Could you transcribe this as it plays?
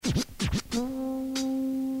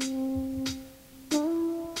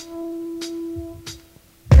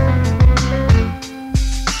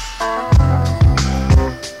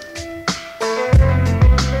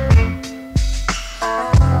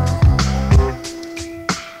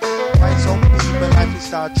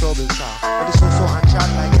start trouble, sir. But the so and chat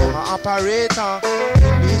like them an operator.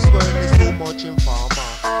 In this world there's too much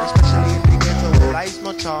informer, especially in the ghetto where life's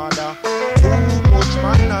much harder. Too much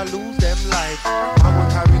man a lose them life. Man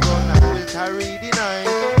will carry gun and will carry the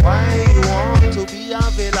knife. Why you want to be a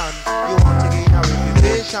villain? You want to gain a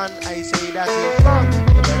reputation? I say that is wrong.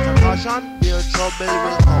 You better caution, your trouble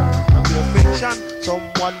will come. And your friction,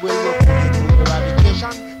 someone will report you to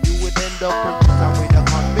eradication. You would end up in prison with a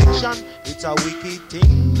conviction. It's a wicked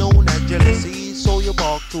thing known as jealousy. So you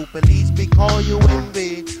bark to police because you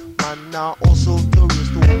envy. Man now also curious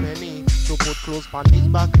too many to put clothes on his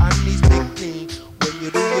back and his big knee. When you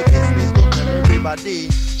do your business, don't tell everybody.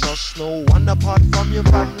 Just no one apart from your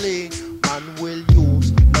family. Man will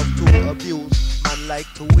use, love to abuse. Man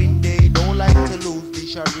like to win, they don't like to lose.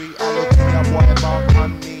 This a reality, a boy back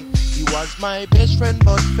on me. He was my best friend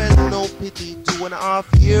but felt no pity.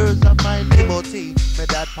 2.5 years of my liberty. My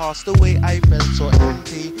dad passed away, I felt so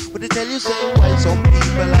empty. But they tell you saying why some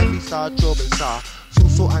people like to start trouble, sir.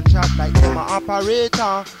 So and chat like them a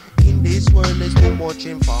operator. In this world there's too much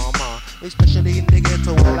informer, especially in the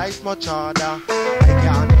ghetto where life's much harder. I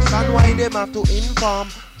can't understand why them have to inform.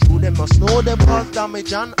 True, them must know them cause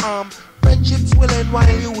damage and harm. Friendships will end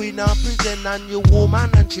while you in a prison and your woman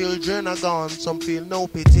and children are gone. Some feel no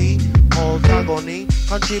pity, cause agony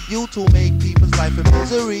contribute to make people's life a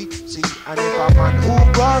misery. See, and if a man who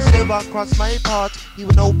never cross my path, he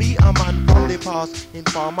will now be a man from the past.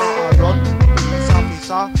 Informer or run, police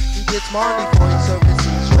officer, he gets money for his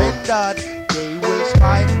services rendered. They will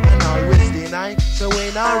spy and always deny. So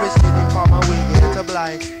when arrested, informer will get a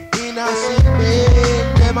blind. Innocent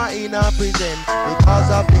men, them are in a prison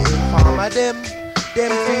because of the informer. Them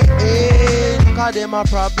fit in, cause them a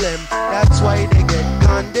problem. That's why they get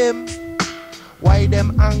condemned. Why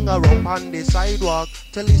them hang around on the sidewalk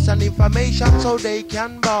to listen information so they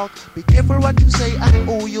can bark. Be careful what you say and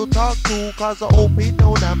who you talk to, cause I hope it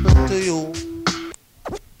don't happen to you.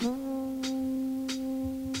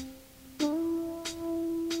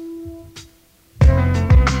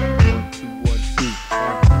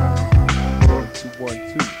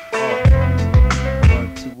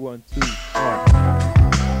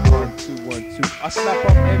 I slap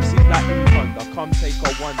up MCs like E-Honda, come take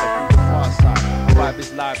a wander through the far side. My vibe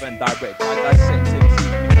is live and direct, I dissect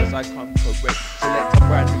MCs because I come correct. Select a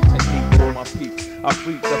brand new technique for my peeps. I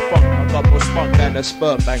freak the funk, I got more spunk than a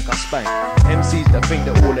sperm bank, I spank. MCs that think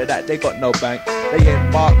that all of that, they got no bank. They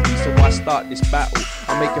ain't Barkley, so I start this battle.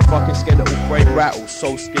 I make your fucking skeletal brain rattle,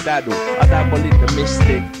 so skedaddle. I dabble in the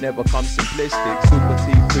mystic, never come simplistic. Super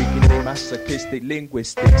T freaking they masochistic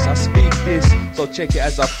linguistics. I speak this, so check it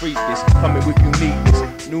as I freak this. Coming with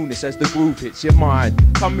uniqueness, newness as the groove hits your mind.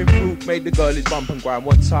 Coming through, made the girlies bump and grind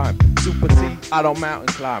one time. Super T, I don't mountain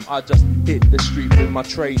climb, I just hit the street with my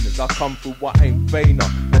trainers. I come through what ain't vainer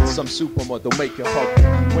than some supermodel, make you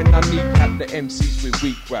hobble. When I kneecap the MCs with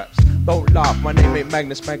weak raps. Don't laugh, my name ain't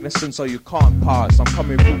Magnus Magnusson, so you can't pass. I'm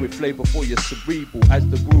coming through with flavor for your cerebral as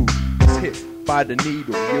the groove is hit by the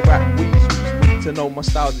needle. You rap weasels, need to know my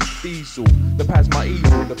styles is diesel. The pad's my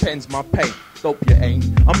easel, the pen's my paint. Dope you ain't,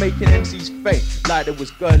 I'm making MCs faint. Like there was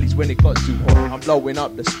girlies when it got too hot. I'm blowing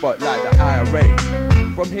up the spot like the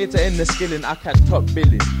IRA. From here to end the skilling, I catch top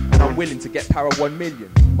billing. And I'm willing to get para 1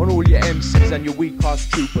 million. On all your MCs and your weak ass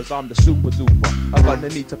troopers, I'm the super duper. I got the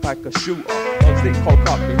need to pack a shooter. Dogs they cock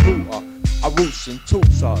up me hooter. I roots and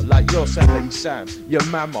toots her like your Sam. Your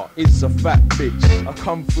mama is a fat bitch. I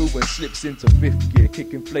come through and slips into 5th gear,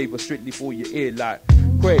 kicking flavor strictly for your ear like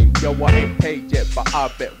Craig. Yo, I ain't paid yet, but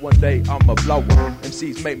I bet one day I'ma blow up.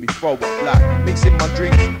 MCs make me throw up like mixing my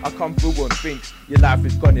drinks. I come through and thinks your life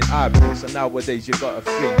is gone in hybrid. So nowadays you gotta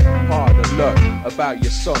think hard and learn about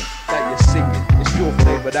your song that you're singing. It's pure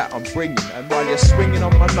flavor that I'm bringing. And while you're swinging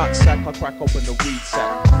on my nutsack, I crack open the weed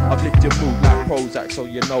sack. Uplift your mood like Prozac, so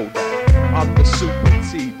you know that I'm the super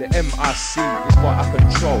T, the MIC is what I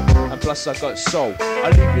control. And plus I got soul. I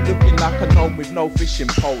leave you looking like a gnome with no fishing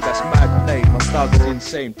pole. That's mad play, my styles is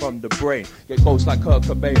insane from the brain. Get ghosts like Kurt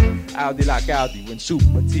Caveman, Audi like Audi. When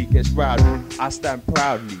super T gets rowdy, I stand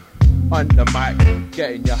proudly on the mic,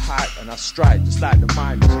 getting your height, and I stride just like the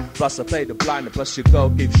miners. Plus I play the blinder, plus your girl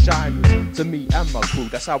gives shiners to me and my crew.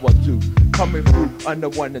 That's how I do. Coming through under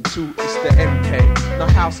 1 and 2, it's the MK. No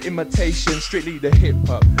house imitation, strictly the hip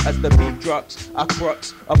hop. As the beat drops, I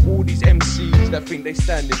crux of all these MCs that think they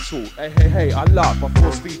standing tall. Hey, I laugh. I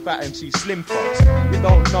force feed fat MC slim fucks. You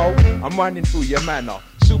don't know, I'm running through your manner.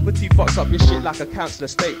 Super T fucks up your shit like a council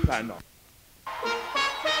estate planner.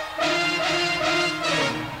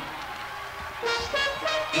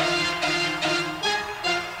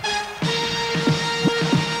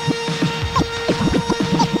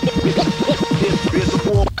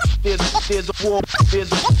 there's a war,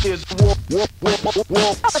 there's a war, there's a war,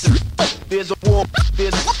 there's a war,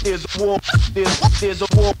 there's a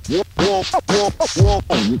war,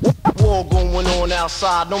 war going on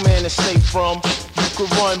outside. No man is safe from. You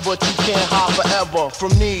could run, but you can't hide forever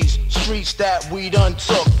from these streets that we done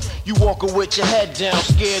took. You walking with your head down,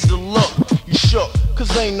 scared to look. You shook,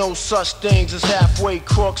 cause ain't no such things as halfway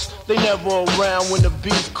crooks. They never around when the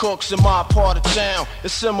beef cooks in my part of town.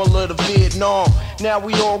 It's similar to Vietnam. Now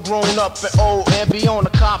we all grown up and old and beyond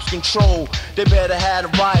the cops' control. They better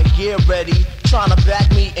have the riot gear ready. Trying to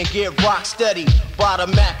back me and get rock steady. By the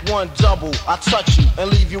Mac 1 double, I touch you and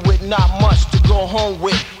leave you with not much to go home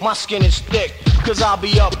with. My skin is thick, cause I'll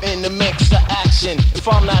be up in the mix of action. If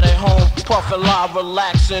I'm not at home, puffin' live,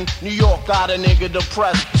 relaxing. New York got a nigga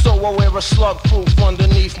depressed, so I wear a slug proof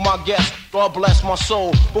underneath my guest. God bless my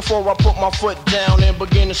soul, before I put my foot down and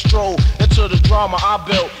begin to stroll into the drama I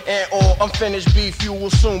built. And all unfinished beef, you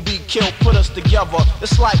will soon be killed. Put us together,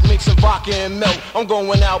 it's like mixing vodka and milk. I'm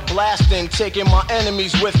going out blasting, taking my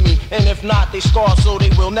enemies with me. And if not, they scar so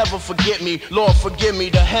they will never forget me. Lord forgive me,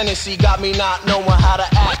 the Hennessy got me not knowing how to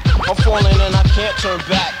act. I'm falling and I can't turn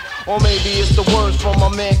back. Or maybe it's the words from my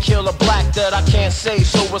man Killer Black that I can't say,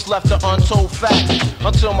 so it's left an untold fact.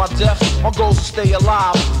 Until my death, my goal is to stay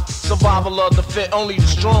alive. Survival of the fit, only the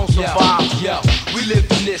strong survive. Yo, we live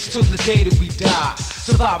in this till the day that we die.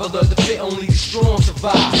 Survival of the fit, only the strong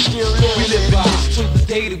survive. We live in this till the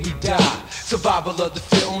day that we die. Survival of the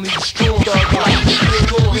fit, only the strong survive.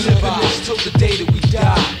 We live in this till the day that we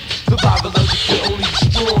die. Survival of the fit, only the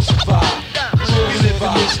strong survive. We live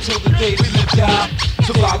in this till the day that we die.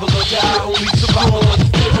 Survival of the fit, only survival of the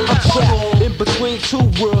fit, only strong. In between two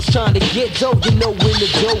worlds trying to get dough. You know when the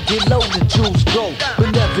dough get low, the jewels go. But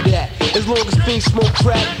never that. As long as fiends smoke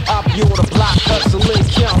crack, I'll be on the block hustling,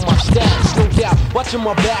 counting my stats. No doubt, watching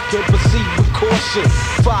my back and proceed with caution.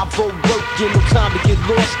 5-0 working, no time to get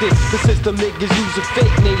lost in. The system niggas using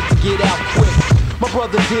fake names to get out quick. My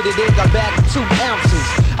brother did it and got back 2 ounces.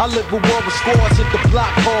 I live with one with scores, hit the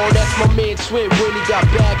block hard. That's my man Twin when he got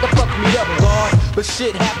bagged. That fucked me up, God. But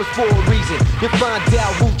shit happens for a reason. You find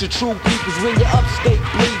out who's the true peoples when you're upstate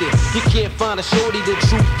bleeding. You can't find a shorty the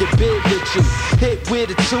truth get big with you. Hit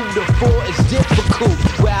with a 2 to 4 is difficult.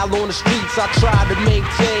 While on the streets I try to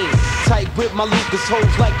maintain. Tight with my Lucas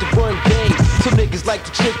hoes like to run game. Some niggas like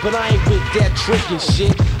to trick, but I ain't with that trickin'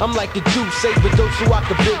 shit. I'm like the juice, saving those who I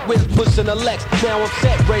can big with, pushing the Lex. Now I'm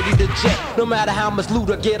set, ready to jet. No matter how much loot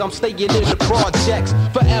I get, I'm staying in the projects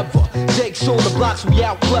forever. Jake's on the blocks, we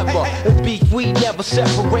out clever. And beef, we never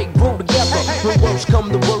separate, grow together. When worst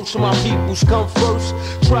come to worst, my peoples come first.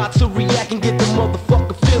 Try to react and get the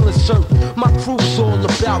motherfucking feelings hurt. My crew's all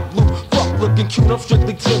about blue. Fuck looking cute, I'm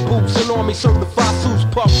strictly 10 boots and army certified suits.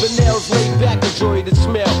 Puffin' nails, laid back, enjoy the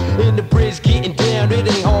smell. In the bridge, getting down, it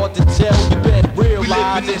ain't hard to tell. You better realize. We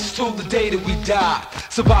live in this till the day that we die.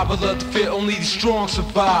 Survival of the fit, only the strong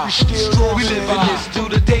survive. We live in this till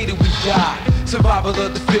the day that we die. Survival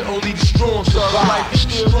of the fit, only the strong survive.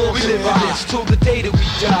 We live in this till the day that we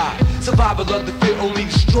die. Survival of the fit, only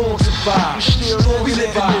the strong survive. We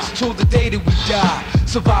live in this till the day that we die.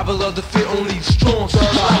 Survival of the fit, only the strong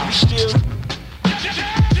survive.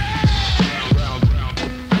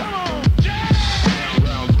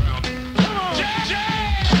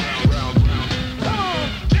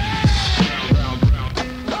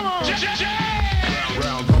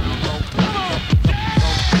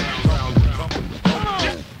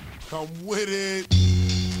 Come with it.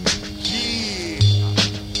 Yeah.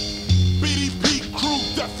 BDP crew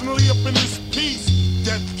definitely up in this piece.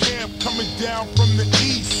 Death camp coming down from the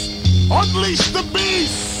east. Unleash the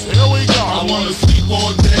beast. Here we go. I wanna sleep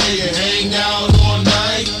all day and hang out all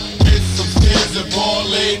night. Hit some stairs and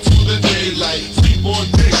parlay to the daylight. Sleep all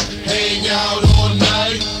day, hang out all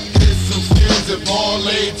night. Hit some stairs and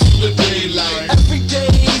parlay to the daylight. Every day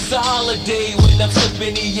is a holiday when I'm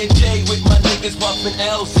sipping E&J with my niggas bumping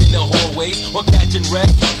L's in the hallways or catching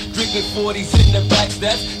wrecks, drinking 40s in the back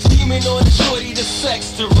steps, scheming on shorty to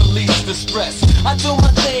sex to release the stress. I do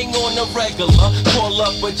my thing on the regular, call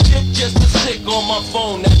up a chick just to stick on my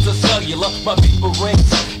phone. That's a cellular, my people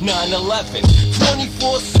rings 911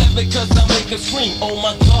 24/7 cause I make a scream. Oh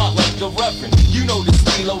my God, like the Reverend. You know the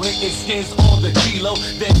stilo hitting skins on the kilo.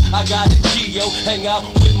 Then I got a Geo, hang out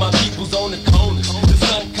with my peoples on the corners. The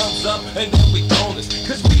sun comes up and then we bonus.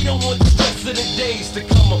 Cause we don't want the stress of the days to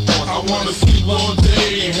come upon us. I wanna sleep all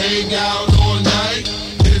day and hang out all night.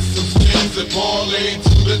 Hit some skins and parlay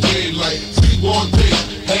to the daylight. Sleep all day,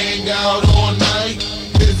 hang out all night.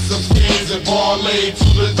 Hit some skins and parlay to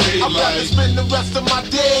the daylight. I'd rather spend the rest of my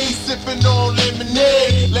days sipping on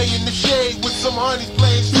lemonade, lay in the shade with some honeys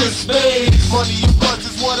playing strip spades. Money and blunts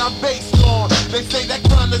is what I'm based on.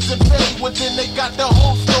 but then they got the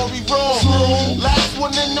whole story wrong. Last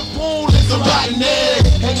one in the pool is a rotten egg.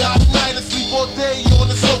 Hang out at night and sleep all day on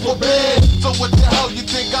the sofa bed. So what the hell you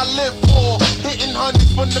think I live for? Hitting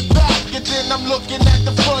hundreds from the back and then I'm looking at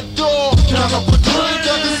the front door. Count up a drink,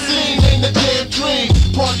 cause the scene ain't a damn dream.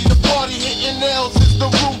 Party to party, hitting nails is the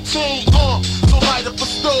routine. So light up a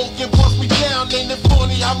stove and bust me down. Ain't it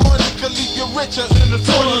funny how money can leave you richer in the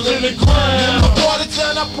toilet in the ground? I party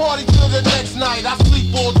time, I party till the next night. I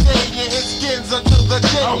sleep all day and hit skins until the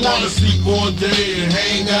daylight. I wanna sleep all day and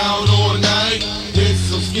hang out all night. Hit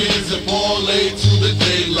some skins and parlay to the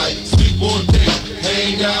daylight. Sleep all day,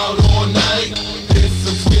 hang out all night. Hit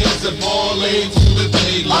some skins and parlay to the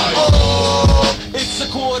daylight. Oh, it's a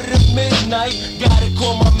quarter to midnight. Gotta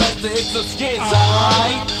call my master, hit some skins,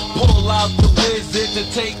 alright. Pull out the wizard to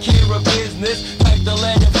take care of business. Type the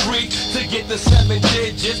letter free to get the 7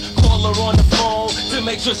 digits. Call her on the phone to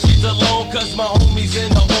make sure she's alone. Cause my homies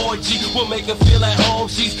in the orgy will make her feel at home.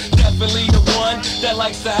 She's definitely the one that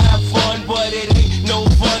likes to have fun. But it ain't no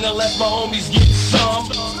fun unless my homies get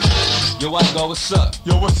some. Yo, I go, what's up?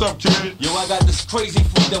 Yo, what's up, kid? Yo, I got this crazy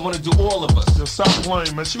freak that wanna do all of us. Yo, stop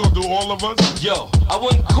playing, man. She gonna do all of us? Yo, I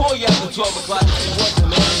wouldn't call you after 12 o'clock if she wasn't,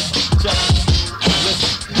 man. Check it.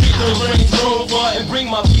 Listen. Get the Range Rover and bring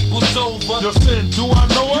my peoples over. Yo, Sin, do I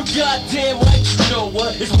know her? You goddamn right you know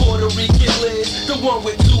her. It's Puerto Rican Liz, the one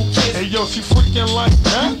with 2 kids. Hey, yo, she freaking like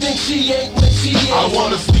that? You think she ain't when she is? I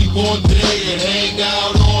wanna sleep all day and hang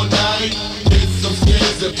out all night. Hit some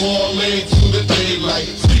skins and parlay to the daylight.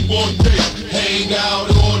 Sleep all day, hang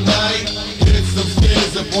out all night. Hit some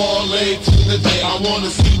skins and parlay to the day. I wanna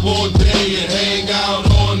sleep all day and hang out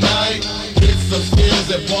all night. Hit some skins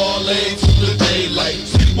and parlay to the daylight.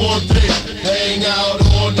 Sleep all day, hang out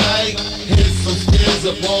all night. Hit some skins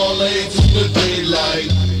and parlay to the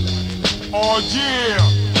daylight. Oh, yeah.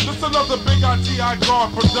 This is another Big I.T.I.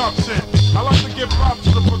 God production. I like to give props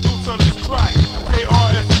to the producer of this track,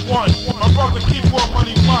 KRS-One. My brother Keep More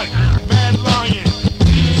Money Mike, Mad Lion,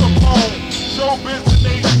 Simone, Showbiz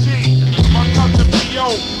and HG, my cousin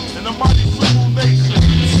P.O. and the mighty Zulu Nation.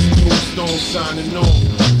 Stone signing on.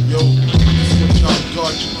 Yo, switch out,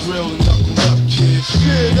 guard your grill and knuckle up, kid.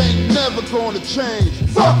 Shit ain't never gonna change.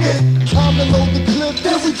 Fuck it! Time to load the clip,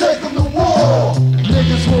 then we take them to war.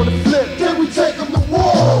 Niggas wanna flip, then we take them to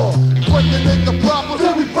war. Break the nigga proper,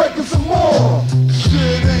 then we break him some more.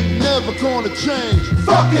 Shit ain't never gonna change.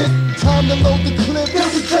 Fuck it! Time to load the clip, then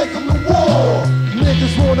we take them to war.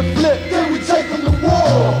 Niggas wanna flip, then we take them to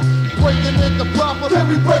war. Break the nigga proper, then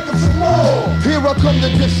we break him some more. Here I come to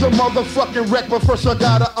get some motherfucking wreck, but first I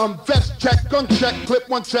gotta vest check, gun check, clip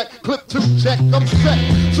 1 check, clip 2 check, I'm set.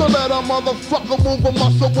 So let a motherfucker move a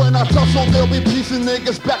muscle when I tussle. They'll be piecing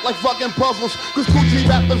niggas back like fucking puzzles. Cause Gucci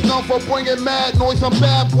rappers known for bringing mad noise. I'm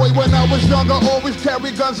bad boy. When I was younger, always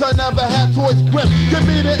carry guns, I never had toys grip. Give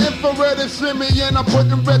me the infrared and send me in. I'm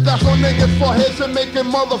putting red dots on niggas' foreheads and making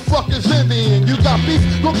motherfuckers Indian. You got beef?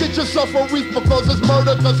 Go get yourself a reef because it's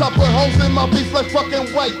murder. Cause I put holes in my beef like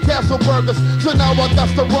fucking White Castle burgers. So now I got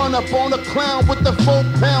to run up on a clown with the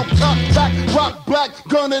 4-pound cock back, rock black,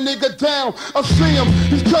 gun a nigga down. I see him,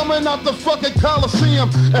 he's coming out the fucking Coliseum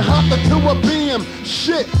and hopped into a BM.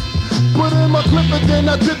 Shit. Put in my clip and then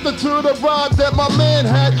I dipped into the ride that my man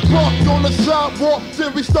had. Parked on the sidewalk,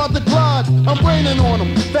 then we start to glide. I'm raining on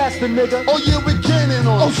him. Faster, nigga. Oh yeah, we cannon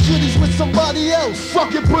on him. Oh shit, he's with somebody else.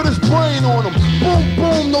 Fuck it, put his brain on him. Boom,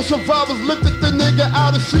 boom, no survivors lifted the nigga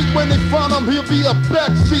out of seat. When they find him, he'll be a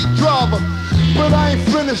backseat driver. But I ain't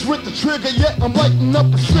finished with the trigger yet. I'm lighting up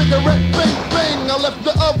a cigarette. Bang, bang, I left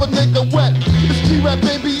the other nigga wet. It's G-Rap,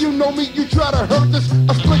 baby, you know me. You try to hurt this,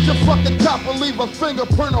 I split your fucking top and leave a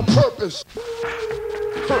fingerprint on purpose.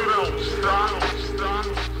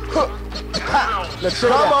 Let's say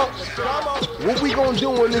that. What we gonna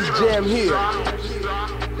do in this jam here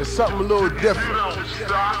is something a little different.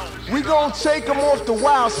 We gonna take them off the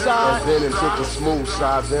wild side, Then into the smooth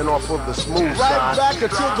side, then off of the smooth right side. back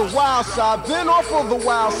into the wild side, then off of the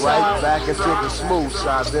wild Right side, back into the smooth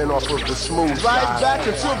side, then off of the smooth right side. back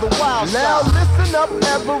into the wild side. Now listen up,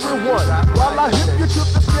 everyone, while I hit you to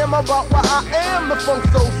the jam about why I am the funk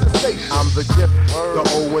soul sensation. I'm the gift, the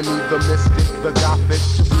O&E, the mystic, the gothic.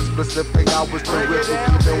 To be specific, I was terrific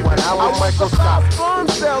even when I was microscopic. Sperm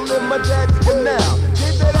cell in my dad's canal.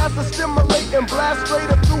 Gave that ass a stimulate and blast straight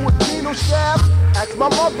up through a penal shaft. Ask my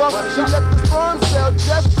mother, she let the sperm cell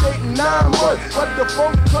gestate and 9 months, but the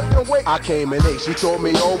phone couldn't wait. I came in 8, she told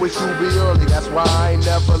me always to be early. That's why I ain't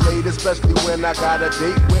never late, especially when I got a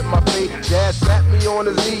date with my fate. Dad sat me on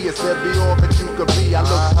his knee and said, be all that you could be. I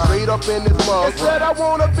looked straight up in his mug and said, I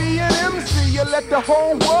wanna be an MC. You let the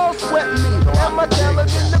whole world sweat me. And my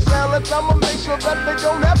talent in the balance, I'ma make sure that they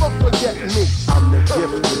don't ever forget me. I'm the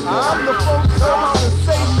gifted one. I'm the funk soul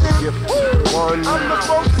sensation. Gifted one. I'm the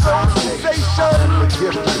funk soul sensation. I'm the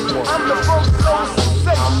gifted one. I'm the funk soul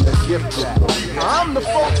sensation. I'm the gifted one. I'm the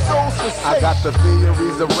funk soul sensation. I got the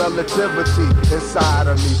theories of relativity inside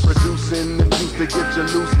of me, producing the juice to get you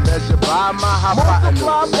loose, measured by my hypotenuse.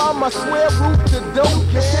 Multiplied by my square root to don't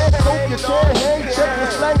you can't soak, you can't hang, check the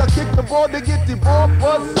slang, I kick the ball to get the ball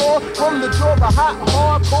buzz saw from the jaw, the hot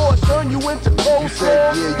hardcore, turn you into cold You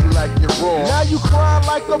said, yeah, you like it raw. Now you crying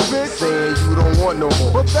like a bitch, saying you don't want no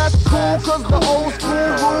more. but that's cool, cause the old school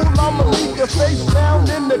rule, I'ma leave your face down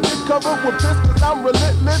in the dick covered with pistols. I'm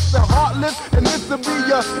relentless and heartless, and this'll be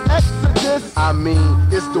your exodus. I mean,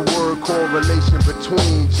 it's the word correlation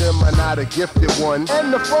between Gemini, the gifted one,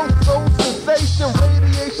 and the funk soul sensation,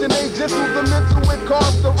 radiation ain't just the mental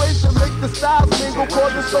incarceration, make the styles mingle,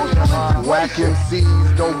 cause the social whack integration.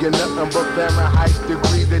 MCs don't get nothing but Fahrenheit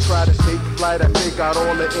degrees. They try to take flight, I take out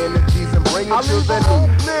all the energies and bring it I to leave the them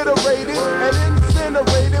knee. obliterated and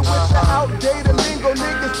incinerated with the outdated lingo.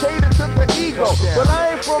 Niggas cater to the ego, but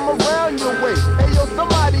I ain't from around your way. Hey yo,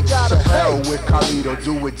 somebody gotta To hell pay. with Khalid,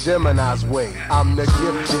 do it Gemini's way. I'm the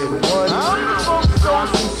gifted one. I'm the funk soul I'm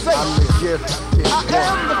sensation. the gifted I one.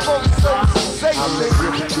 am the funk soul I'm the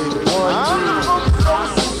sensation. gifted one. I'm the funk soul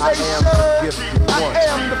I am the sensation. gifted I one.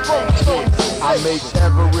 am the funk soul I sensation. make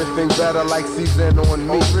everything better like season on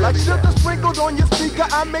me. Like sugar sprinkled on your speaker,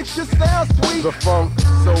 I make you sound sweet. The funk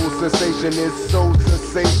soul sensation is so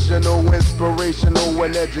sensational, inspirational,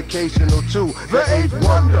 and educational too. The eighth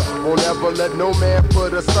wonder won't ever let no man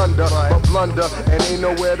put us under, but blunder and ain't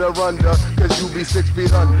nowhere to run to, cause you be 6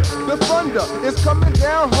 feet under. The thunder is coming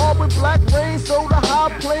down hard with black rain, so the high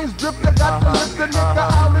plains drift. I got to lift the nigga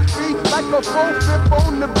out his feet like a 4-5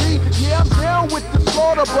 on the beat. Yeah, I'm down with the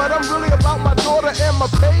slaughter, but I'm really about my daughter and my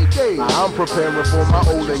payday. I'm preparing for my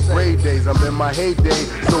old and gray days. I'm in my heyday,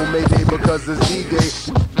 so mayday because it's D-Day.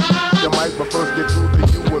 The mic, but first get through to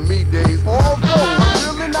you and me days. Although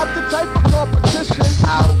I'm really not the type of competition,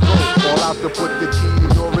 I'll go all out to put the key in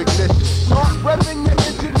your ignition. start revving your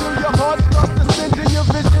engine till your heart starts to send you your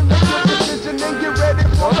vision. Make your decision and get ready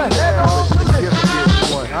for the head on The collision.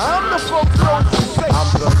 gifted one. I'm the funk soul sensation. I'm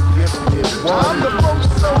the gifted one. I'm the funk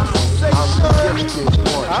soul I'm the sensation. gifted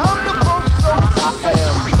one. I'm the funk soul I sensation.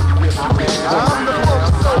 am the gifted one. I'm the funk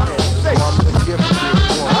soul sensation. I'm the gifted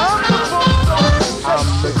one. I'm the funk soul sensation. I'm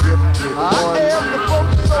the gifted I one. am the funk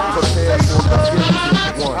soul Prepare for the sensation.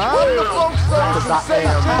 gifted one. I'm the funk soul 'Cause I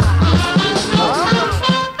sensation.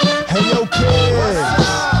 Hey yo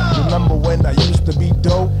kid, remember when I used to be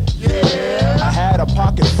dope? Yeah. I had a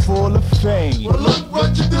pocket full of fame. Well, look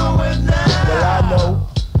what you're doing now. Well,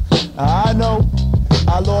 I know,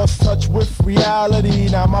 I lost touch with reality.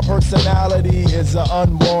 Now my personality is an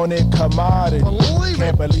unwanted commodity. Believe it.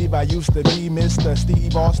 Can't believe I used to be Mr.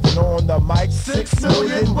 Steve Austin on the mic. 6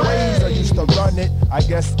 million ways I used to run it. I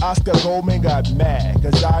guess Oscar Goldman got mad,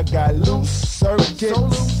 cause I got loose circuits. So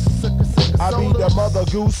loose. I be the mother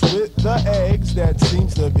goose with the eggs that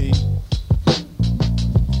seems to be.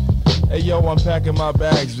 Hey yo, I'm packing my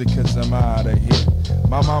bags because I'm out of here.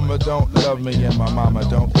 My mama don't love me and my mama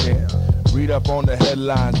don't care. Read up on the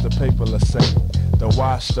headlines, the paper will say the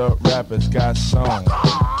washed up rappers got songs.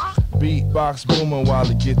 Beatbox booming while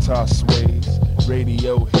the guitar sways.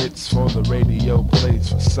 Radio hits for the radio plays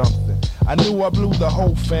for something. I knew I blew the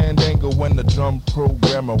whole fandango when the drum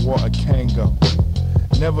programmer wore a Kango.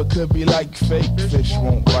 Never could be like fake, fish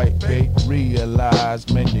won't bite bait. Realize,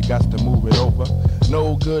 man, you got to move it over.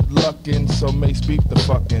 No good luckin', so make speak the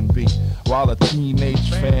fucking beat. While a teenage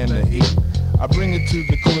fan to eat. I bring it to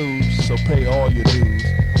the clues, so pay all your dues.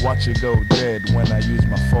 Watch it go dead when I use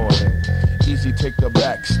my forehead. Easy take the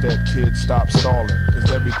back step, kid, stop stalling.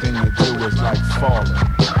 Cause everything you do is like falling.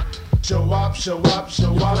 Show up, show up,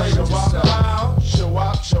 show up, show up, show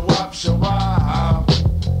up, show up, show up.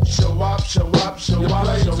 Show up, show up, show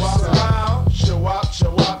up, show up. Show up,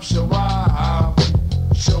 show up, show up.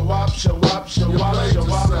 Show up, show up, show up, show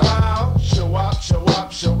up. Show up, show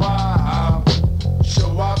up, show up.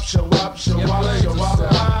 Show up, show up, show up, show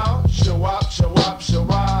up. Show up, show up, show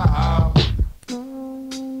up.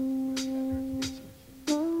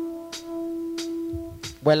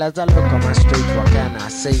 Well, as I look on my street, what can I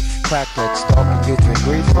see? Crackheads stalking youth with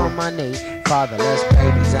grief on my knee. Fatherless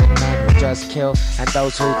babies and men who just kill, and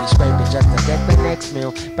those who be scraping just to get the next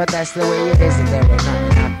meal. But that's the way it is, and there ain't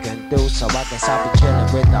nothing I can do. so I guess I'll be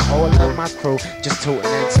chilling with the whole of my crew, just tooting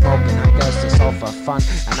and smoking. I guess it's all for fun,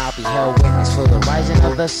 and I'll be held witness for the rising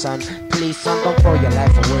of the sun. Please, son, don't throw your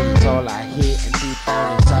life away. It's all I hear, and deep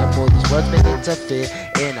down inside, boy, these words begin to fear.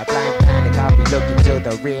 In a blind panic, I'll be looking to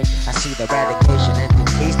the rear. I see the eradication and the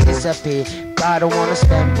case disappear. But I don't wanna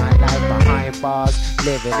spend my life behind bars,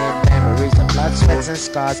 living in memories of blood, sweats, and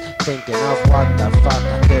scars, thinking of what the fuck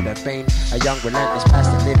I could have been. A young, relentless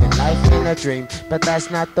bastard living life in a dream, but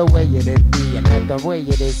that's not the way it'd be, and not the way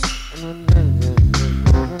it is.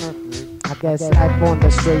 I guess life on the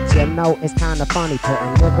streets, you know, it's kinda funny,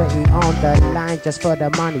 putting liberty on the line just for the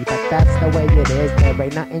money, but that's the way it is, there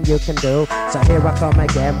ain't nothing you can do. So here I come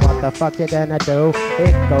again, what the fuck you gonna do?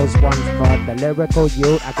 It goes one for the lyrical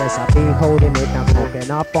youth, I guess I'll be holding it down, smoking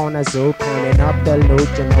up on a zoo, turning up the loot,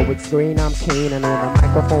 you know it's green, I'm keen, and on the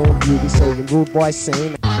microphone you be saying rude boy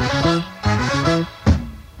scene.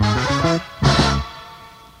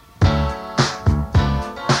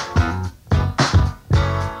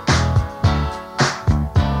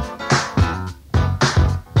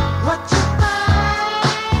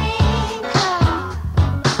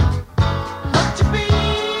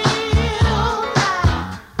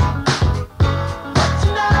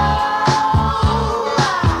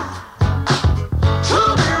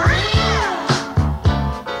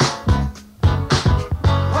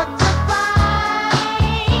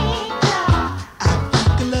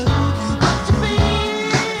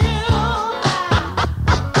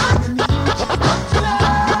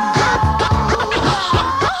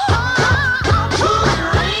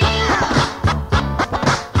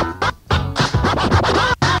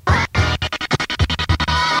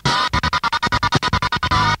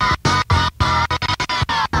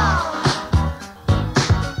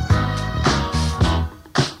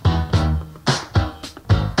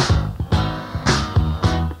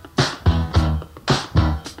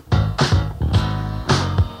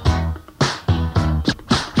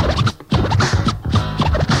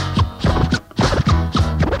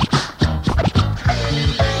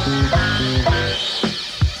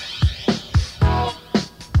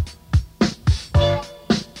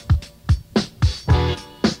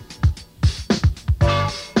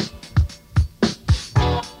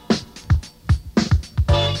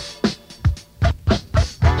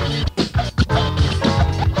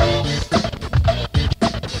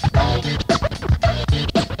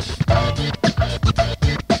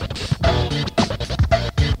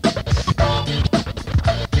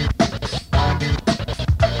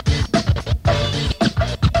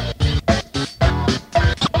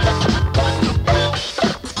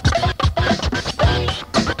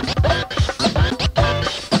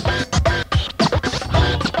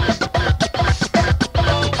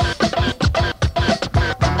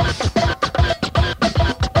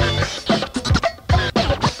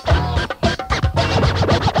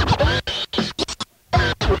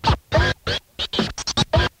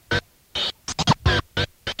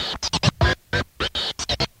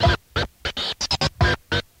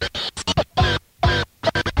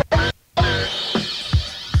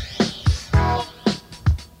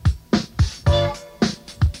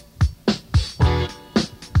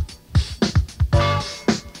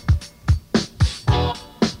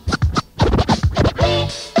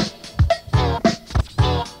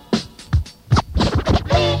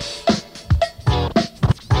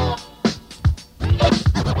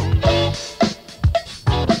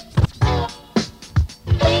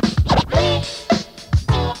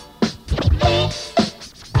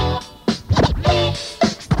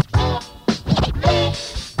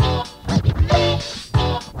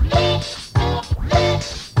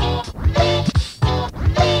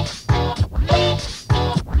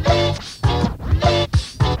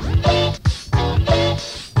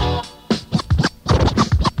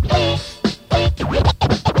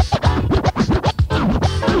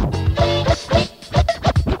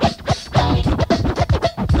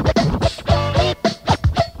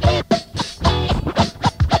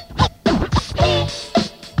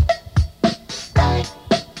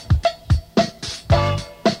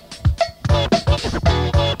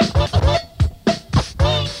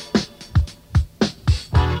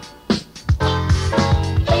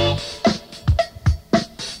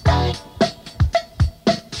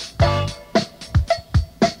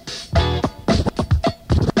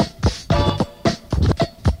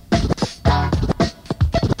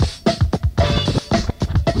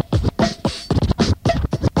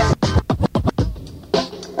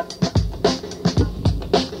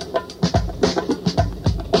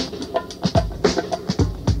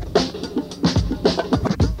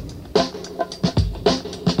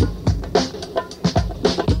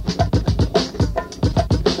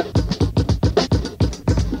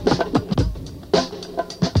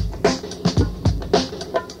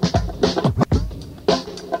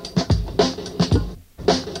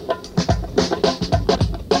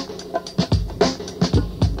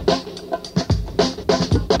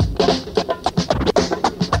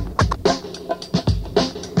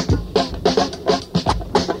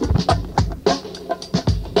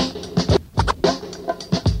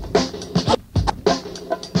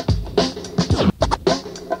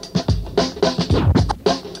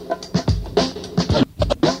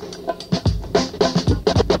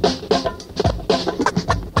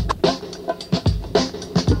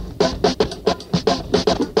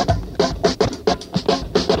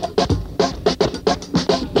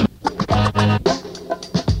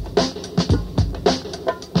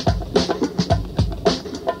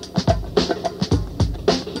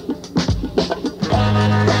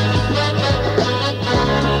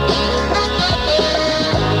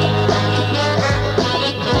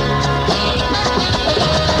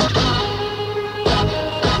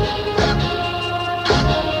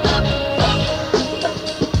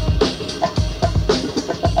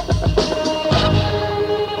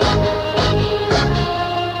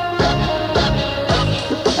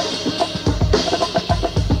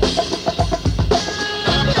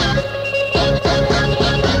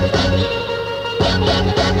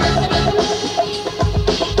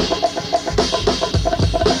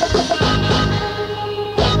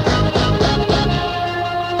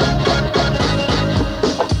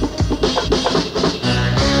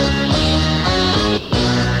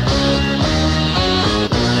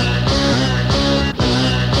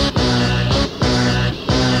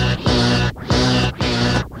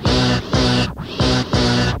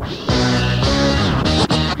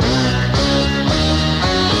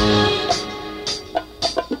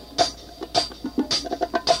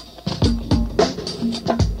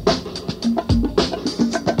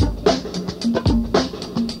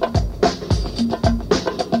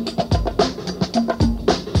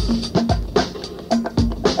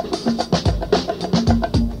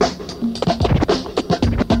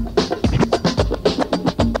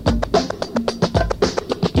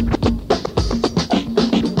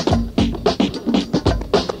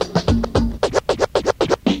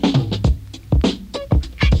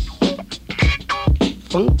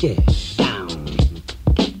 Funky down.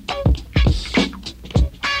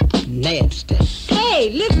 Nasty. Hey,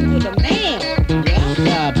 listen to the man.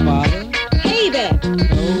 Yeah? Godfather. Hey there.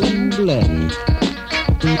 Cold-blooded.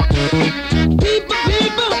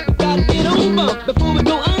 People, gotta get over before we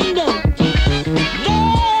go under.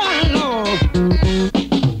 Lord.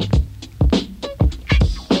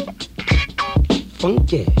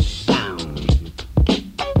 Funky down.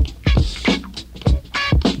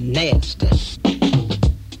 Nasty.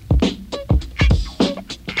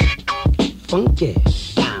 Funky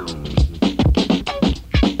down.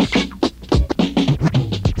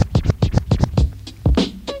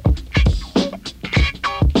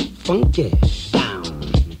 Funky down.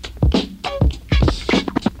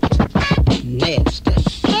 Nasty.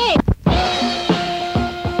 Hey.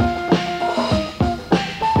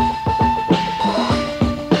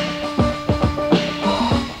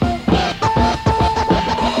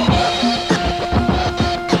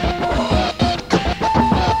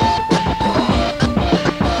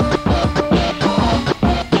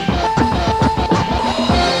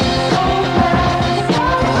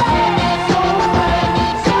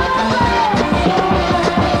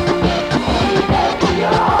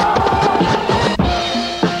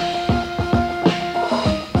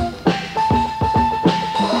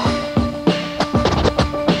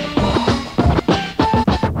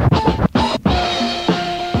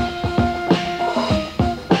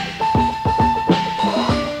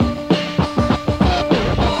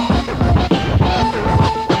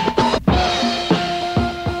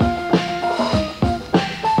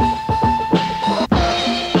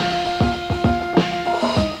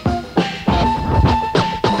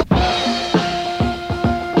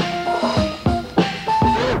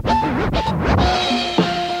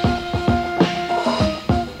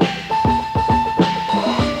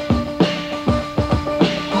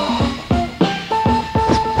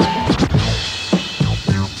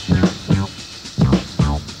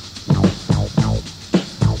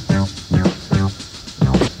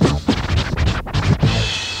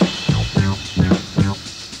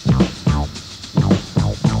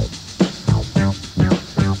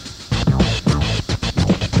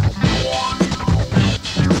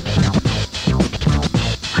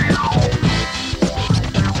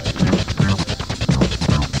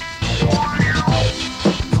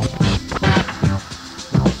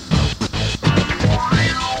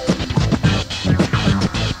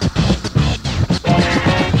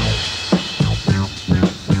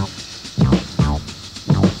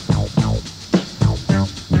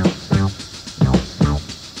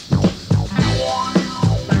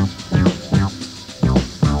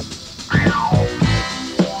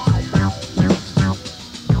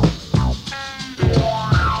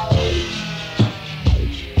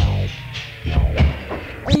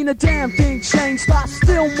 Ain't a damn thing changed, stop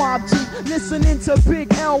still Mob Deep. Listening to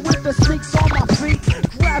Big L with the sneaks on my feet.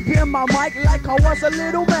 Grabbing my mic like I was a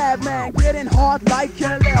little madman. Getting hard like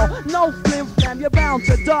LL. No flim flam, you're bound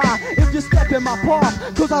to die if you step in my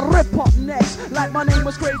path. Cause I rip up next like my name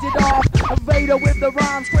was Crazy Dog. A Vader with the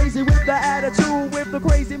rhymes, crazy with the attitude. With the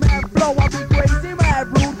crazy mad flow, I'll be crazy mad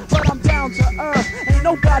rude. But I'm down to earth, ain't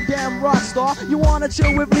no goddamn rock star. You wanna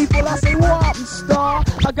chill with me, well I say what star.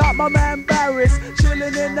 I got my man Barris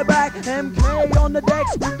chilling in the back. MK on the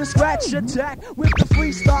decks with the scratch attack. With the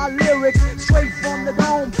freestyle lyrics straight from the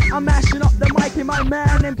dome. I'm mashing up the mic in my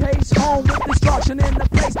man MK's home. With destruction in the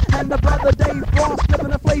place. And the brother Dave Frost flipping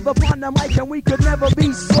the flavor upon the mic. And we could never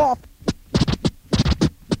be soft.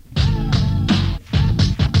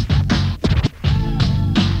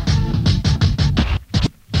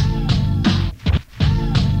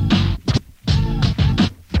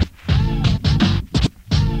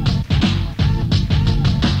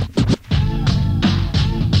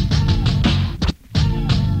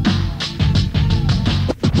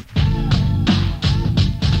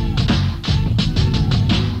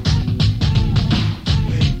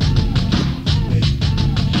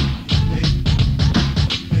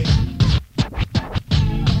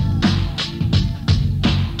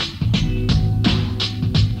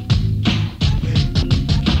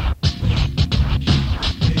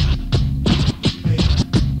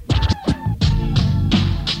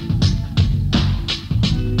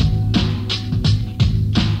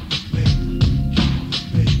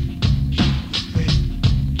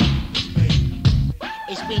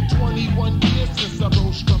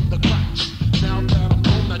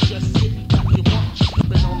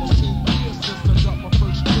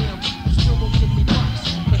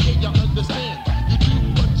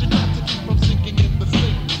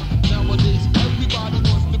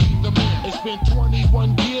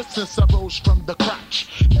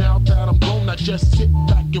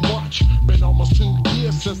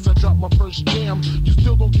 since I dropped my first jam. You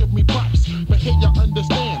still don't give me props, but hey, I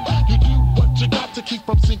understand. You do what you got to keep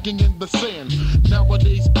from sinking in the sand.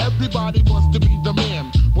 Nowadays, everybody wants to be the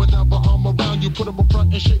man. Whenever I'm around, you put up a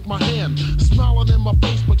front and shake my hand. Smiling in my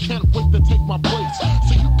face, but can't wait to take my place.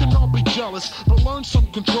 So you can all be jealous, but learn some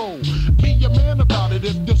control. Be a man about it.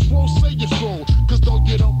 If you're slow, say you're slow. Cause though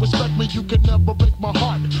you don't respect me, you can never break my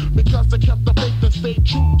heart. Because I kept the faith and stayed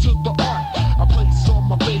true to the art. I place all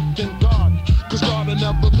my faith in God. Cause God will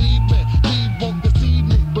never leave me. He won't deceive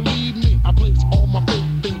me, believe me. I place all my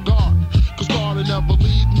faith in God. Cause God will never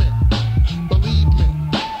leave me. Believe me.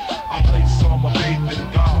 I place all my faith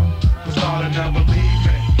in God. Cause God will never leave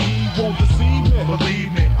me. He won't deceive me.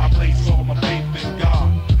 Believe me. I place all my faith in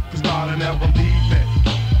God. Cause God will never leave me.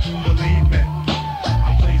 Believe me.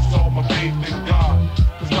 I place all my faith in God.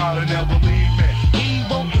 Cause God will never leave me. He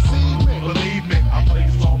won't deceive me. Believe me. I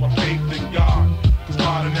place all my faith in God. Cause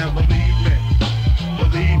God will never leave me.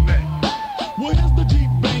 Believe me. Well, here's the Jeep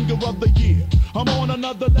banger of the year. I'm on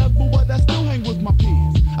another level, but I still hang with my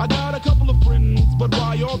peers. I got a couple of friends, but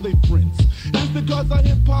why are they friends? It's because I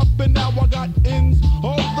hip hop and now I got ends.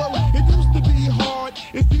 Although it used to be hard,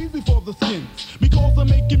 it's easy for the skins. Because I'm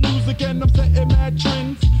making music and I'm setting mad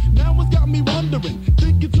trends. Now it's got me wondering,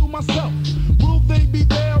 thinking to myself, will they be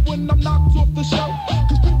there when I'm knocked off the shelf?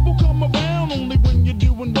 Cause people come around only when you're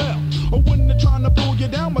doing well. Or when they're trying to pull you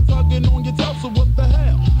down by tugging on your tail, so what the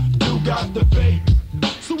hell? You got the fake.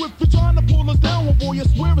 So if you're trying to pull us down, well boy, I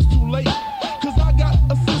swear it's too late. Cause I got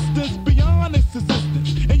assistance beyond its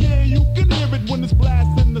assistance. And yeah, you can hear it when it's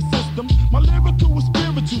blasting the system. My lyrical is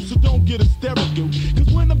spiritual, so don't get hysterical.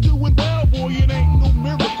 Cause when I'm doing well, boy, it ain't no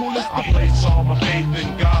miracle. It's I place all my faith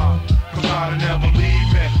in God. Cause God will never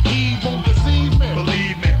leave me. He won't deceive me.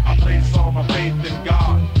 Believe me. I place all my faith in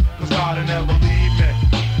God. Cause God will never leave me.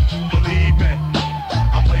 Believe me.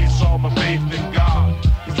 I place all my faith in God.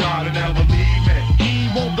 Cause God will never leave me. He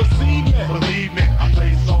won't deceive me. Believe me. I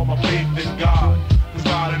place all my faith in God. Cause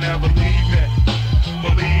God will never leave me.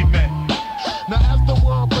 Believe me. Now as the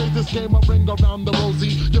world plays this game, I ring around the rosy.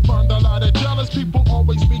 You find a lot of jealous people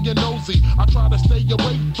always being nosy. I try to stay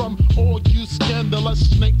away from all you scandalous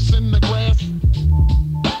snakes in the grass.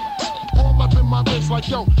 All up in my face like,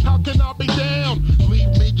 yo, how can I be down? Leave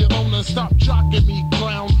me alone and stop jocking me,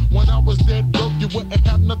 clown. When I was dead broke, you wouldn't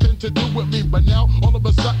have nothing to do with me. But now, all of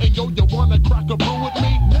a sudden, yo, you wanna crack a brew with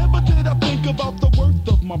me? Never did I think about the worth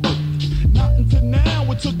of my birth. Not until now,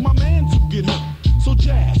 it took my man to get hurt. So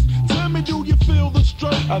Jazz, tell me, do you feel the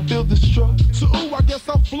stroke? I feel the stroke. So ooh, I guess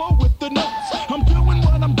I'll flow with the notes. I'm doing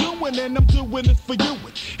what I'm doing and I'm doing it for you.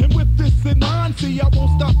 And with this in mind, see, I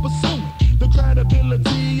won't stop pursuing the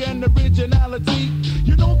credibility and originality.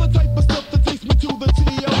 You know the type of stuff that takes me to the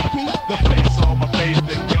T.O.P. I place all my faith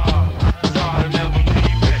in God. Cause God will never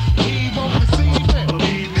leave me. He won't deceive me.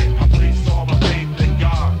 Believe me. I place all my faith in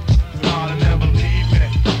God. Cause God will never leave me.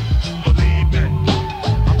 Believe me.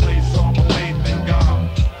 I place all my faith in God.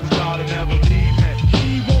 Cause God will never leave me.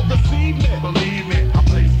 He won't deceive me. Believe me. I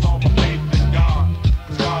place all my faith in God.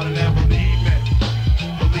 Cause God will never leave me.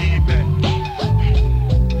 Believe me.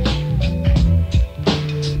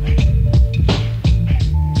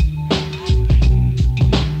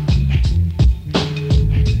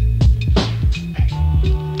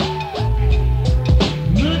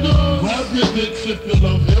 Grab your dicks if you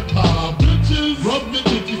love hip-hop. Bitches, rub your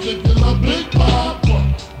dickies if you love Big Papa.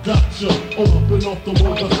 Gotcha, open off the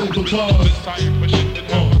world I say because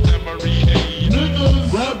niggas,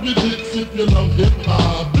 grab your dicks if you love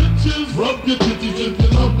hip-hop. Bitches, rub your titties if you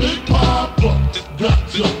love Big Papa.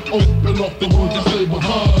 Gotcha, open off the world I say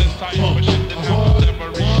because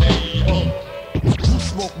You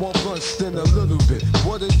smoke more blunts than a little bit.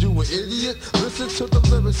 What are you, an idiot? Listen to the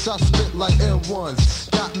lyrics I spit like M1s.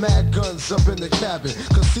 Got mad guns up in the cabin.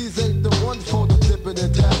 Cause these ain't the one for the dipping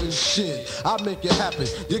and dabbing shit. I make it happen.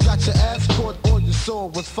 You got your ass caught on your soul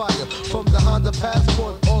with fire. From the Honda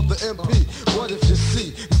Passport or the MP. What if you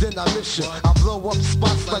see? Then I miss you. I blow up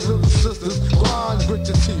spots like little sisters. Grind, grit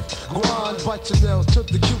your teeth. Grind, bite your nails. Took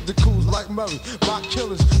the cuticles like Murray. My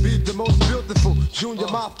killers be the most beautiful. Junior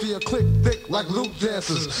Mafia click thick like loop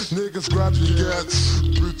dancers. Niggas grab your gats.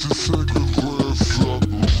 Bitches take a glass up.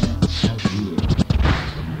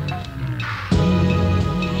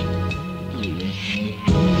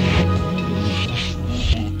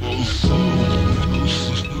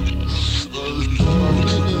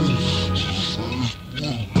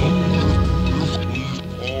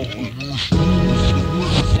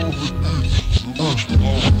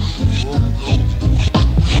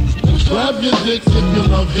 grab your dicks if you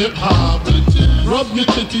love hip-hop. Rub your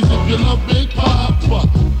titties if you love Big Papa.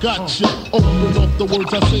 Gotcha, open up the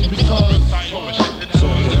words I say because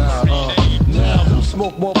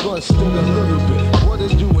much than a little bit. What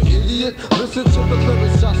is you, an idiot? Listen to the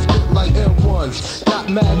lyrics I spit like M1s. Got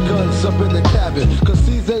mad guns up in the cabin, cause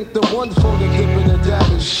these ain't the ones for the dipping and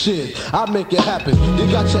dabbing shit. I make it happen.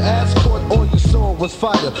 You got your ass caught or your soul was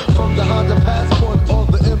fire. From the Honda Passport or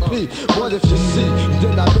the MP. What if you see,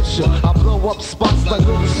 then I miss you. I blow up spots like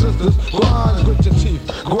little sisters. Grind with your teeth.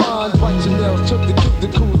 Grind, bite your nails. Took to keep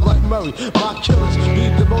the cool like Murray. My killers be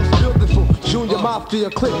the most beautiful. Junior Mafia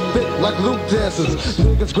click thick like loop dancers.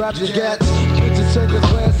 Niggas grab your gats. Bitches take a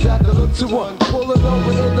glance at the look to one. Pulling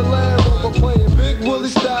over in the Land Rover. Playing Big Willie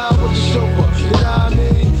style with the chauffeur. You know what I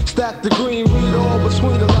mean? Stack the green, read all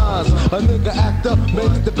between the lines. A nigga act up,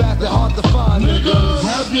 makes the bastard hard to find. Niggas,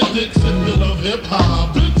 grab your dicks if you love hip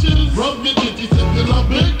hop. Bitches, rub your dickies if you love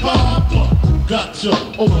Big Papa. Gotcha,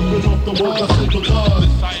 open up the world, I say because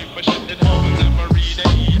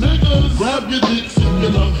niggas, grab your dicks if you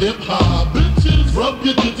love hip hop. Bitches, rub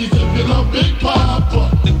your dickies if you love Big Papa.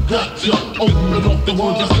 Gotcha, open up the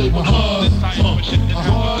world, I say because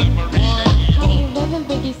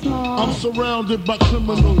I'm surrounded by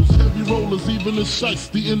criminals, heavy rollers, even the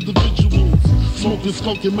shiesty individuals. Smoking,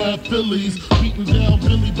 skunking mad Phillies, beating down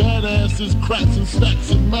Billy badasses, cracks and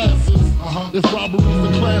stacks and masses. If robbery's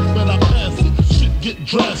the class, then I pass it. Shit get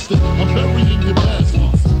drastic, I'm burying your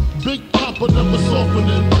bastards. Big Papa never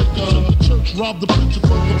softening, nigga. The church robbed the preacher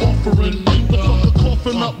for the offering. The fucker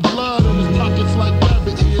coughing up blood in his pockets like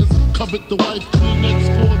rabbit ears. Covered the wife, Kleenex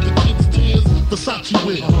for the kids' tears. Versace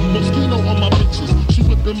wear, Moschino on my bitches. She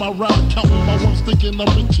whipping my ride, counting my ones, thinking I'm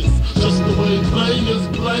riches. Just the way players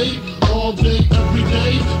play, all day, every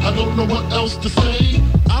day. I don't know what else to say.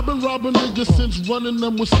 I've been robbing niggas since running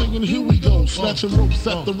them was singing, here we go. Snatching ropes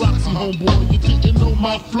at the Roxy, homeboy. You didn't know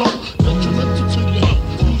my flow, detrimental to your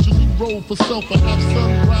health. Usually roll for self, I have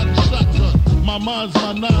son riding shotgun. My mind's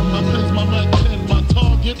my 9, my pen's my Mac 10, my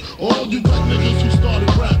target. All you white niggas who started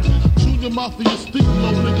rapping. Junior Mafia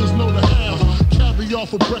steamlow, niggas know the half. Caviar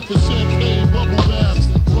for breakfast, champagne, bubble baths.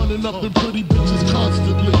 Running up in pretty bitches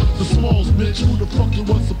constantly. The smalls, bitch, who the fuck you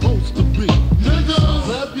was supposed to be? Niggas,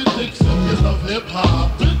 grab your dicks if you love hip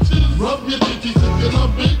hop. Bitches, rub your dickies if you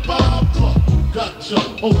love Big Papa. Gotcha,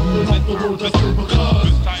 open up the road, I say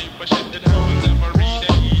because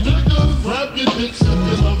niggas, grab your dicks if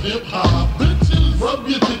you love hip hop. Bitches, rub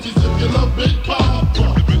your dickies if you love Big Papa.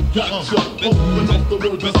 Gotcha, open up the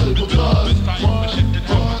road, I say because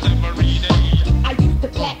I used to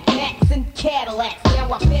pack Macs and Cadillacs.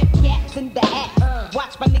 Now I pack cats in the act.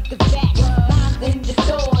 Watch my niggas back. Lines in the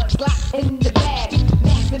stores, glocks in the bag.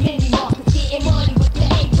 Max and mini markets getting money with the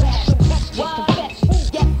A-Rap. Confess,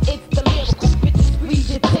 yes, it's the lyrical. Bitches squeeze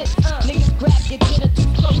your tits. Niggas grab your genitals,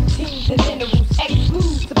 proteins and minerals.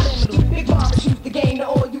 Exclude subliminals. Big mama shoots the game to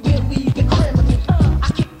all you will leave the criminals. I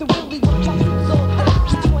kick the willy with my boots on high.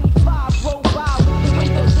 25 roll by with the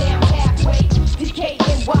windows down halfway.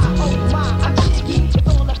 DKNY, oh my, I'm jiggy. It's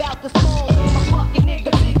all about the small. My fucking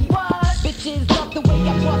nigga Biggie. What? Bitches love the way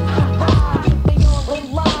I bust my ride. They all in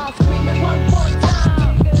line screaming one more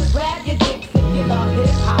time. Grab your dicks if you love hip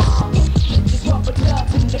hop. Just rubber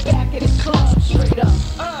dubs in the back of the club, straight up.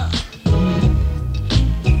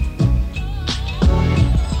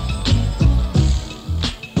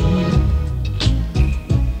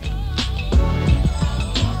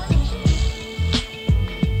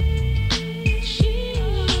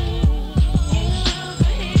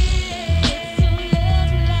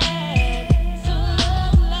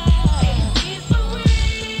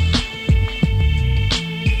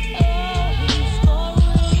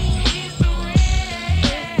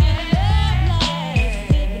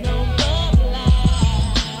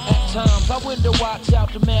 I window watch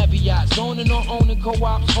out the Marriott, zoning on owning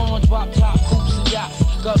co-ops, farms, drop top, coops and yachts,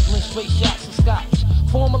 guzzling straight shots of scotch.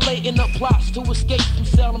 Formulating up plots to escape from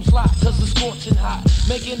Salem's lot, cause it's scorching hot.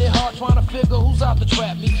 Making it hard trying to figure who's out to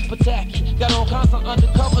trap me. But tacky, got all kinds of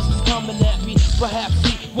undercovers that's coming at me. Perhaps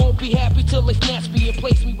he won't be happy till they snatch me and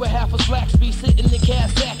place me where half a slacks be. Sitting in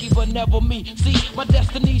Kawasaki, but never me. See, my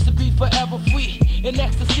destiny's to be forever free. In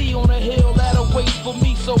ecstasy on a hill that awaits for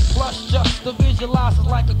me. So plush, just to visualize is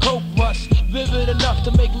like a coke rush. Vivid enough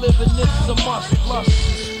to make living this a must. Plus,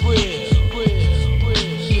 spread.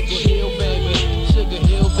 Sugar Hill, baby. Sugar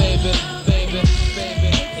Hill, baby.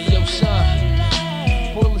 And yo,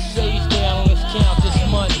 son, pull the sage down, let's count this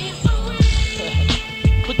money.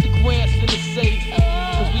 Put the grants in the safe,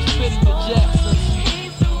 cause we spitting the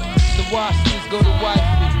Jacksons. The Washingtons go to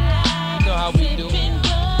wifey. You know how we do.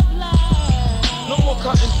 No more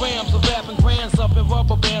cutting grams or wrapping grands up in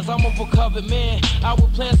rubber bands. I'm a recovered man. I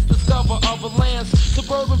with plans to discover other lands.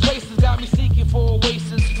 Suburban places got me seeking for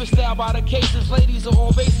oasis. Fished out by the cases. Ladies are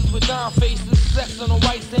on bases with dime faces. Sex on the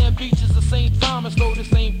white sand beaches. The same time as though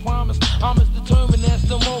this ain't prime.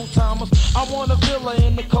 I want a villa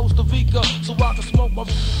in the Costa Rica so I can smoke my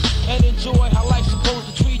and enjoy how life's supposed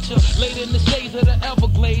to treat you. Laid in the shades of the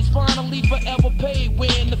Everglades, finally forever paid.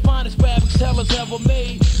 Wearing the finest fabrics hell's ever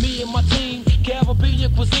made. Me and my team,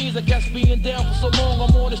 Caribbean cuisines. I guess being down for so long,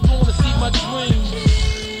 I'm on this throne to see my dreams.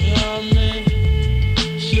 You know what I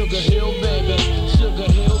mean? Sugar Hill, baby.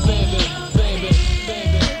 Sugar Hill, baby. Baby,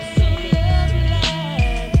 baby.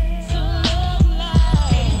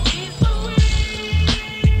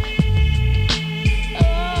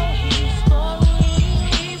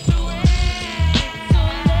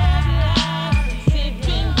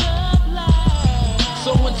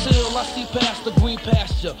 Until I see past the green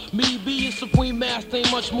pasture, me being supreme master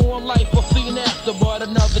ain't much more in life a fiend after, but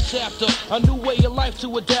another chapter, a new way of life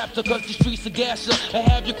to adapt to, cause the streets are gas you and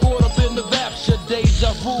have you caught up in the rapture.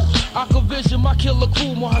 Deja vu, I can vision my killer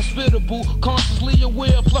crew more hospitable, consciously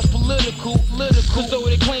aware plus political, cause though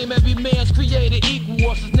they claim every man's created equal,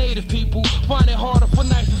 us as native people find it harder for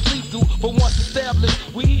nights to sleep through, but once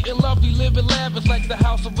established, we eating lovely, living lavish like the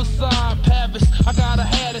house of Versailles, Paris. I got a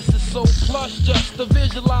hat, it's so plush, just to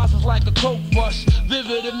visualize it's like a coke rush,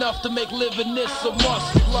 vivid enough to make living this a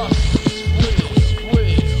must. Plus,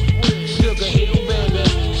 Sugar Hill, baby,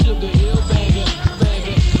 Sugar Hill, baby,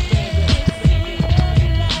 baby,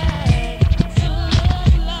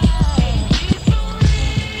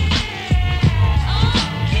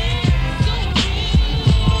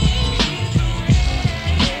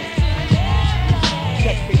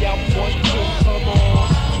 Check me out, 1, 2, come on.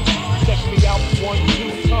 Check me out, 1,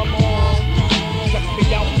 2, come on. Check me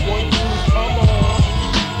out, 1, 2, come on.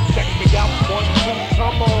 Check me out, 1, 2,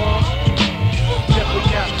 come on. Check me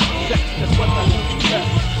out, sex, that's what I do best.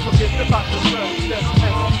 Forget about the stress, that's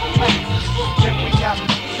S-S. Check me out,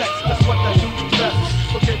 sex, that's what I do best.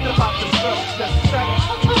 Forget about the stress, that's sex.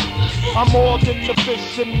 I'm more than the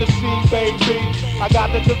fish in the sea, baby. I got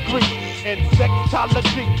a degree in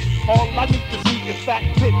sexology. All I need to see is fat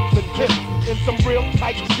tits and hips and some real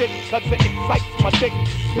tight shit, cause it excites my dick,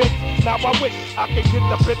 bitch. Now I wish I could get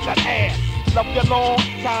the bitch that ass. Love you long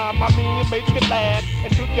time, I mean make it last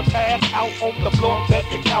until you pass out on the floor, bed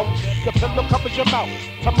and couch. The pillow covers your mouth,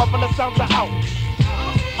 some of the sounds are out.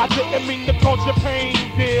 I didn't mean to cause you pain,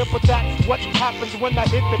 dear, but that's what happens when I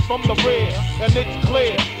hit it from the rear. And it's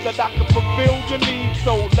clear that I can fulfill your needs,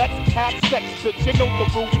 so let's have sex, bitch, you know the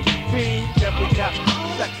routine. Can we have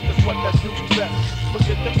sex, that's what I do best.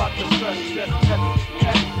 Forget about the stress, just S-S.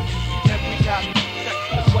 Can we have sex,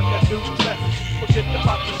 that's what I do best. Forget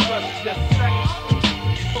about the stress, just sex.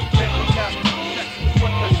 Can we have sex, that's what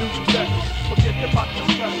I do best. Forget about the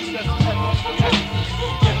stress, just S-S.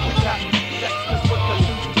 Can we have sex, that's what I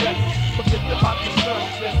do best. Forget about the stress,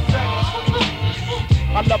 just sex.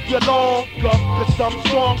 I love you longer, cause I'm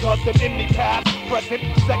stronger than any past, present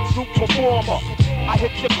sexual performer. I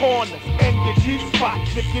hit your corners and your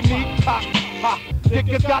G-spots if you need pop. Ha,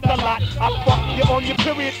 niggas got a lot. I fuck you on your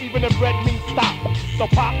period, even if red means stop. So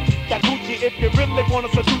pop that Gucci if you really wanna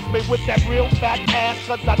seduce me with that real fat ass,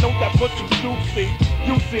 cause I know that pussy's juicy.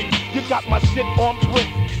 You see, you got my shit on brick.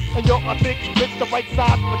 And you're a big bitch, the right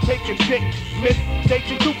size for taking dick. Miss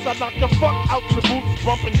Daisy Dukes, I knock the fuck out your boots.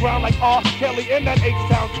 Bumping ground like R. Kelly in that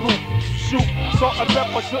H-Town group. Shoot, salt and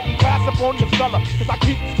pepper shouldn't pass up on the cellar, cause I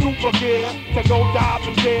keep scuba gear to go dive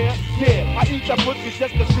in there. Yeah, I eat that pussy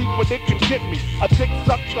just to see what it can get me. A dick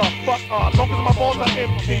sucker, fuck, long as my balls are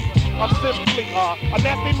empty. I'm simply a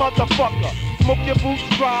nasty motherfucker. Smoke your boots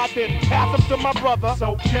dry, then pass them to my brother.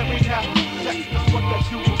 So can we have sex, that's what I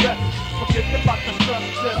do best. Forget about the stress,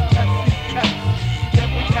 just S-C-S. Can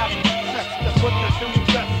we have sex, that's what I do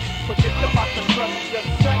best. Forget about the stress, just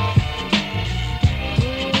sex.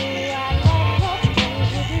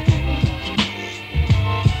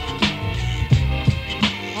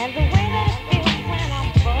 And the way that it feels when I'm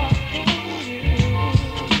fucking you.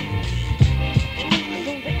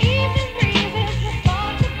 Soon the evening breezes will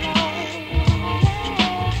start to blow.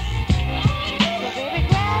 So baby,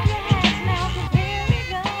 grab your hands now, 'cause here we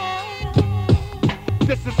go.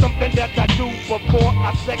 This is something that I do before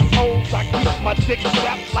I sex holes. I keep my dick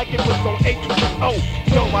strapped like it was on H2O.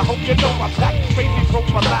 Yo, I hope you know I'm back crazy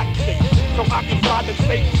prophylactic, so I can slide and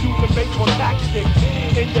stay using baseball tactics.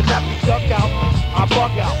 In your nappy dugout, I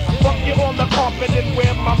bug out. Fuck you on the carpet and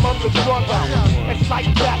where my mother's drug out. It's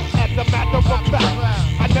like that, as a matter of fact.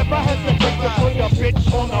 I never hesitate to put a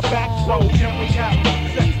bitch on her back. So can we have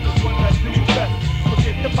sex? That's what I do best.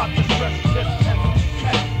 Forget about the